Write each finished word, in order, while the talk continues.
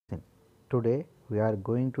Today we are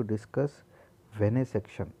going to discuss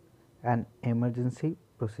venesection, an emergency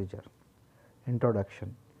procedure.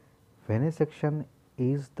 Introduction. Venesection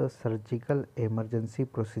is the surgical emergency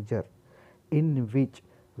procedure in which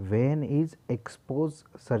vein is exposed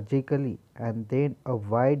surgically and then a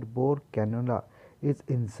wide bore cannula is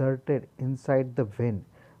inserted inside the vein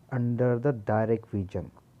under the direct vision.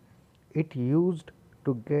 It used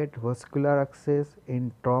to get vascular access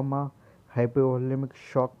in trauma, hypovolemic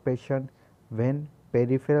shock patient when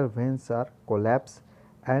peripheral veins are collapsed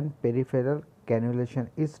and peripheral cannulation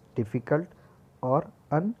is difficult or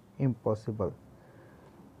impossible.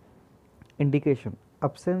 Indication: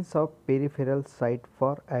 absence of peripheral site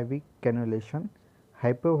for IV cannulation,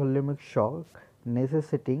 hypovolemic shock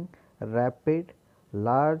necessitating rapid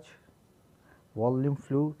large volume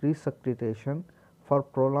fluid resuscitation for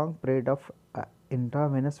prolonged period of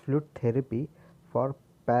intravenous fluid therapy for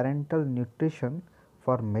parenteral nutrition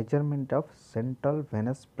for measurement of central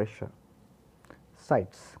venous pressure.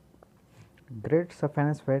 Sites: great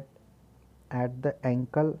sephanus vein at the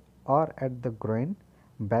ankle or at the groin,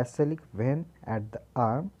 basilic vein at the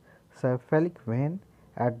arm, cephalic vein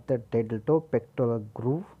at the deltopectoral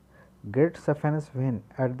groove. Great sephanus vein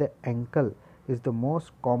at the ankle is the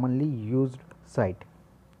most commonly used site.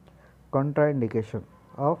 Contraindication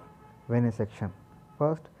of venesection: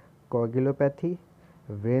 first, coagulopathy,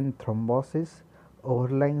 vein thrombosis,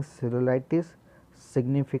 overlying cellulitis,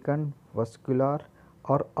 significant vascular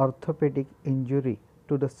or orthopedic injury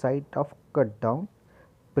to the site of cut down,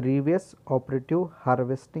 previous operative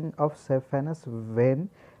harvesting of sephanus vein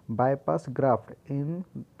bypass graft in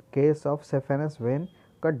case of sephanus vein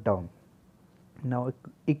cut down. Now,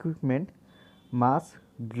 equipment: mask,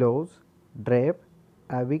 gloves, drape,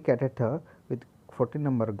 IV catheter with 14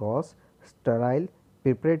 number gauze, sterile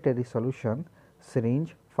preparatory solution,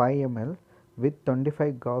 syringe 5 ml with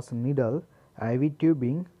 25 gauze needle, IV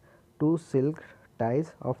tubing, 2 silk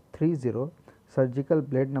ties of 30, surgical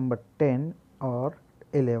blade number 10 or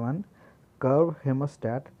 11, curved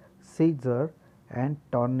hemostat, scissor and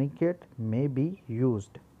tourniquet may be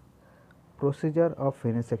used. Procedure of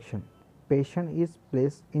venesection: patient is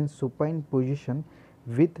placed in supine position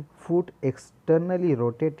with foot externally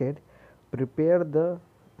rotated. Prepare the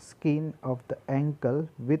skin of the ankle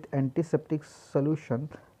with antiseptic solution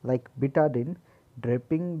like betadine,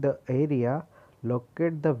 draping the area.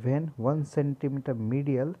 Locate the vein 1 cm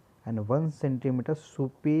medial and 1 cm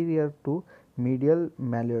superior to medial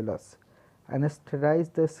malleolus.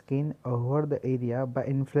 Anesthetize the skin over the area by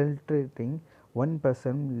infiltrating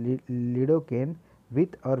 1% lidocaine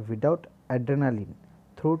with or without adrenaline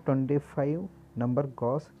through 25 number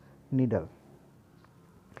gauze needle,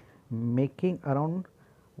 making around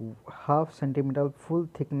half centimeter full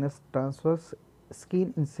thickness transverse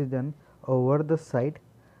skin incision over the site,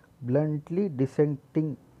 bluntly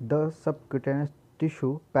dissecting the subcutaneous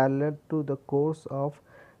tissue parallel to the course of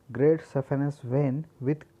great sephanus vein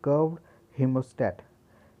with curved hemostat,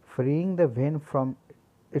 freeing the vein from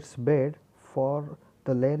its bed for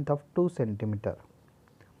the length of 2 cm.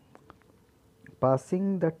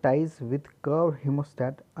 Passing the ties with curved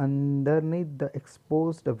hemostat underneath the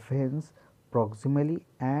exposed veins proximally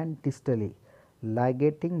and distally,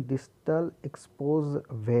 ligating distal exposed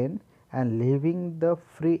vein and leaving the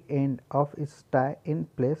free end of its tie in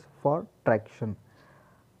place for traction.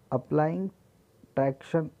 Applying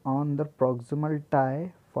traction on the proximal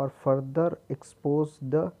tie for further expose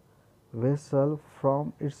the vessel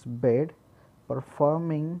from its bed,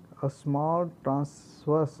 performing a small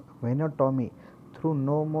transverse venotomy through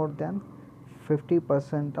no more than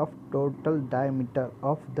 50% of total diameter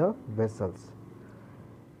of the vessels.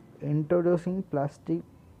 Introducing plastic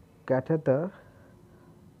catheter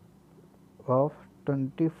of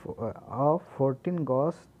 14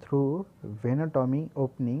 gauze through venotomy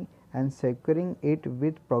opening and securing it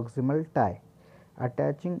with proximal tie.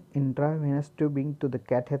 Attaching intravenous tubing to the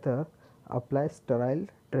catheter, apply sterile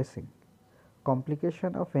dressing.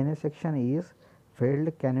 Complication of venesection is failed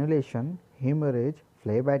cannulation, hemorrhage,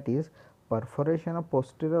 phlebitis, perforation of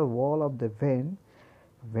posterior wall of the vein,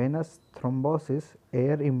 venous thrombosis,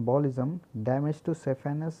 air embolism, damage to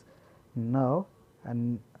sephanus nerve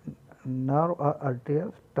and nerve or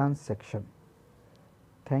arterial transection.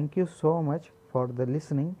 Thank you so much for the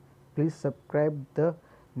listening. Please subscribe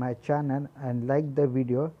my channel and like the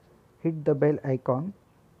video. Hit the bell icon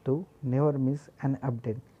to never miss an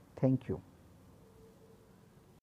update. Thank you.